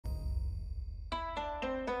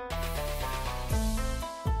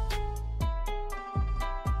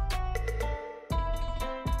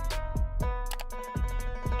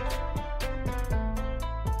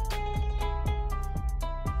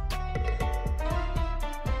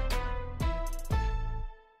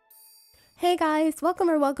Hey guys,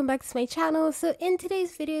 welcome back to my channel. So in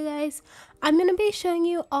today's video guys, I'm going to be showing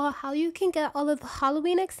you all how you can get all of the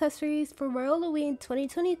Halloween accessories for Royale High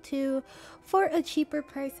 2022 for a cheaper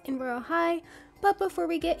price in Royale High. But before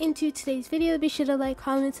we get into today's video, be sure to like,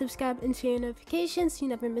 comment, subscribe, and turn your notifications so you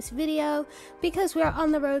never miss a video, because we are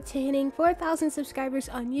on the road to hitting 4,000 subscribers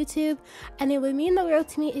on YouTube, and it would mean the world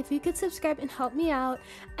to me if you could subscribe and help me out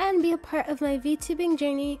and be a part of my VTubing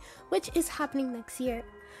journey, which is happening next year.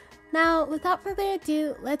 Now, without further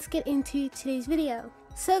ado, let's get into today's video.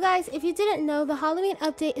 So guys, if you didn't know, the Halloween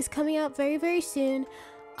update is coming out very soon.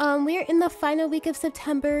 We're in the final week of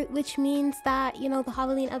September, which means that, you know, the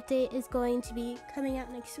Halloween update is going to be coming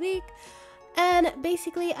out next week. And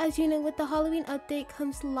basically, as you know, with the Halloween update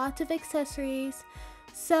comes lots of accessories.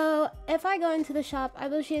 So if I go into the shop, I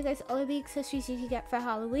will show you guys all of the accessories you can get for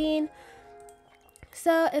Halloween.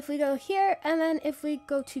 So if we go here, and then if we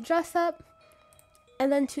go to dress up,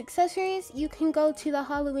 and then to accessories, you can go to the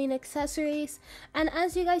Halloween accessories, and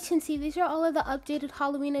as you guys can see, these are all of the updated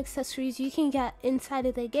Halloween accessories you can get inside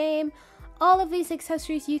of the game. All of these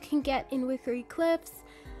accessories you can get in Wickery Cliffs,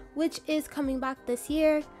 which is coming back this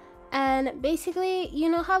year. And basically, you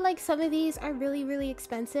know how like some of these are really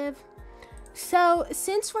expensive? So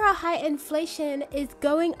since Royale High inflation is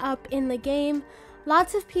going up in the game,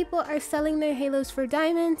 lots of people are selling their halos for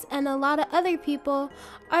diamonds, and a lot of other people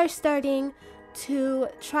are starting to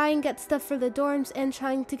try and get stuff for the dorms and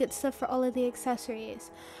trying to get stuff for all of the accessories.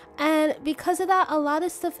 And because of that, a lot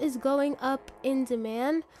of stuff is going up in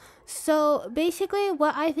demand. So basically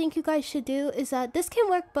what I think you guys should do is that this can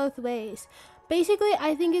work both ways. Basically,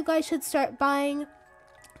 I think you guys should start buying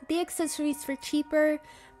the accessories for cheaper,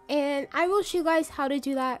 and I will show you guys how to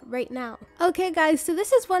do that right now. Okay guys, so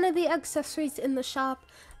this is one of the accessories in the shop.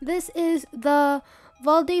 This is the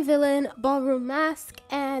Vaudevillain ballroom mask,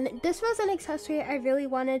 and this was an accessory I really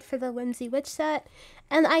wanted for the Whimsy Witch set,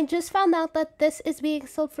 and I just found out that this is being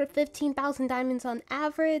sold for 15,000 diamonds on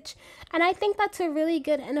average, and I think that's a really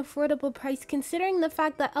good and affordable price considering the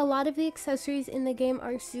fact that a lot of the accessories in the game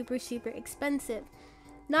are super expensive.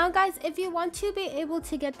 Now guys, if you want to be able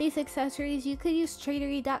to get these accessories, you could use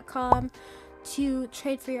tradery.com to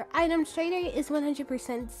trade for your items. Tradery is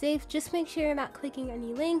 100% safe. Just make sure you're not clicking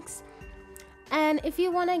any links. And if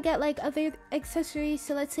you want to get like other accessories,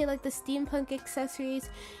 so let's say like the steampunk accessories,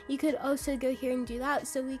 you could also go here and do that.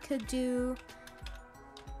 So we could go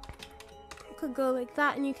like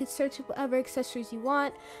that, and you could search whatever accessories you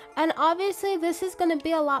want. And obviously this is going to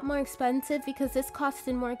be a lot more expensive because this costs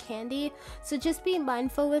in more candy, so just be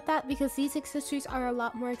mindful with that, because these accessories are a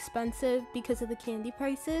lot more expensive because of the candy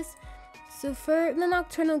prices. So for the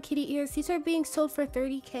nocturnal kitty ears, these are being sold for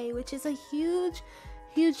 30k, which is a huge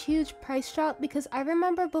price drop, because I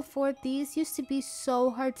remember before these used to be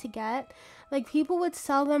so hard to get. Like people would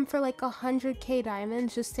sell them for like 100k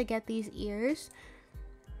diamonds just to get these ears.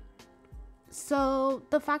 So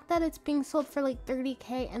the fact that it's being sold for like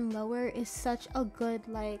 30k and lower is such a good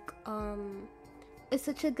it's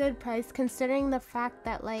such a good price, considering the fact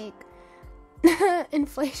that like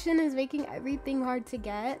inflation is making everything hard to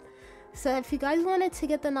get. So if you guys wanted to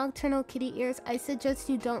get the nocturnal kitty ears, I suggest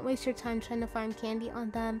you don't waste your time trying to find candy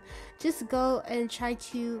on them. Just go and try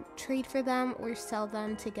to trade for them or sell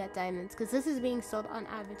them to get diamonds, because this is being sold on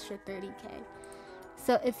average for 30k.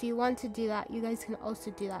 So if you want to do that, you guys can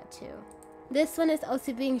also do that too. This one is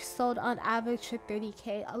also being sold on average for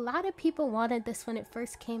 30k. A lot of people wanted this when it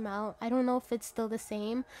first came out. I don't know if it's still the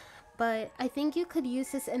same, but I think you could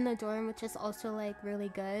use this in the dorm, which is also like really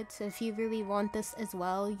good. So if you really want this as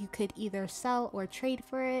well, you could either sell or trade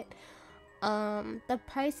for it. The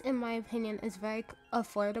price, in my opinion, is very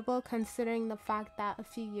affordable, considering the fact that a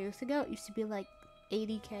few years ago it used to be like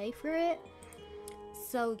 80k for it.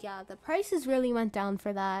 So yeah, the prices really went down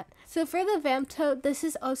for that. So for the vamp tote, this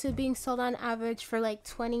is also being sold on average for like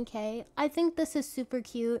 20k. I think this is super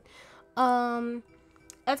cute.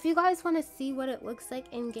 If you guys want to see what it looks like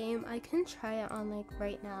in game, I can try it on like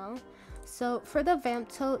right now. So for the vamp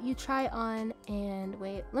tote, you try on, and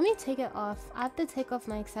wait, let me take it off. I have to take off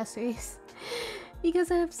my accessories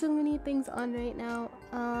because I have so many things on right now.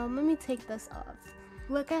 Let me take this off.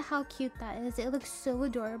 Look at how cute that is. It looks so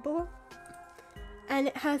adorable, and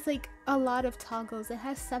it has like a lot of toggles. It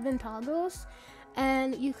has 7 toggles,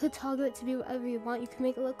 and you could toggle it to be whatever you want. You can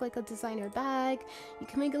make it look like a designer bag, you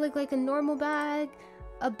can make it look like a normal bag,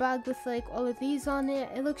 a bag with like all of these on it.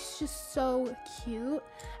 It looks just so cute,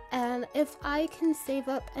 and if I can save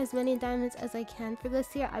up as many diamonds as I can for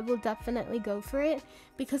this year, I will definitely go for it,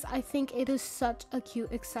 because I think it is such a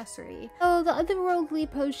cute accessory. So the otherworldly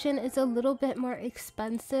potion is a little bit more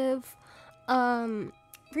expensive.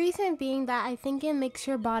 Reason being that I think it makes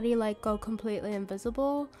your body like go completely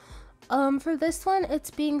invisible. For this one, it's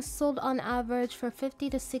being sold on average for 50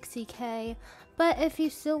 to 60k, but if you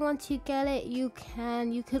still want to get it, you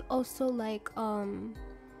can. You could also like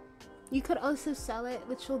you could also sell it,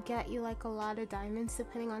 which will get you like a lot of diamonds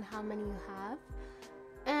depending on how many you have.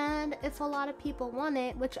 And if a lot of people want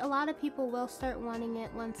it, which a lot of people will start wanting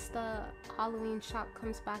it once the Halloween shop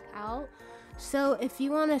comes back out. So if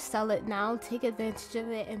you want to sell it now, take advantage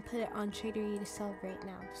of it and put it on Tradery to sell right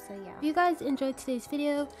now. So yeah, if you guys enjoyed today's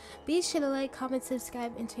video, be sure to like, comment,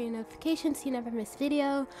 subscribe, and turn your notifications so you never miss a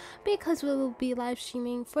video, because we will be live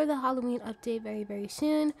streaming for the Halloween update very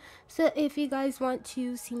soon. So if you guys want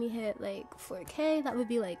to see me hit like 4k, that would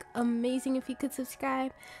be like amazing if you could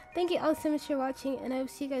subscribe. Thank you all so much for watching, and I will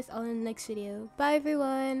see you guys all in the next video. Bye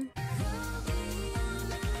everyone.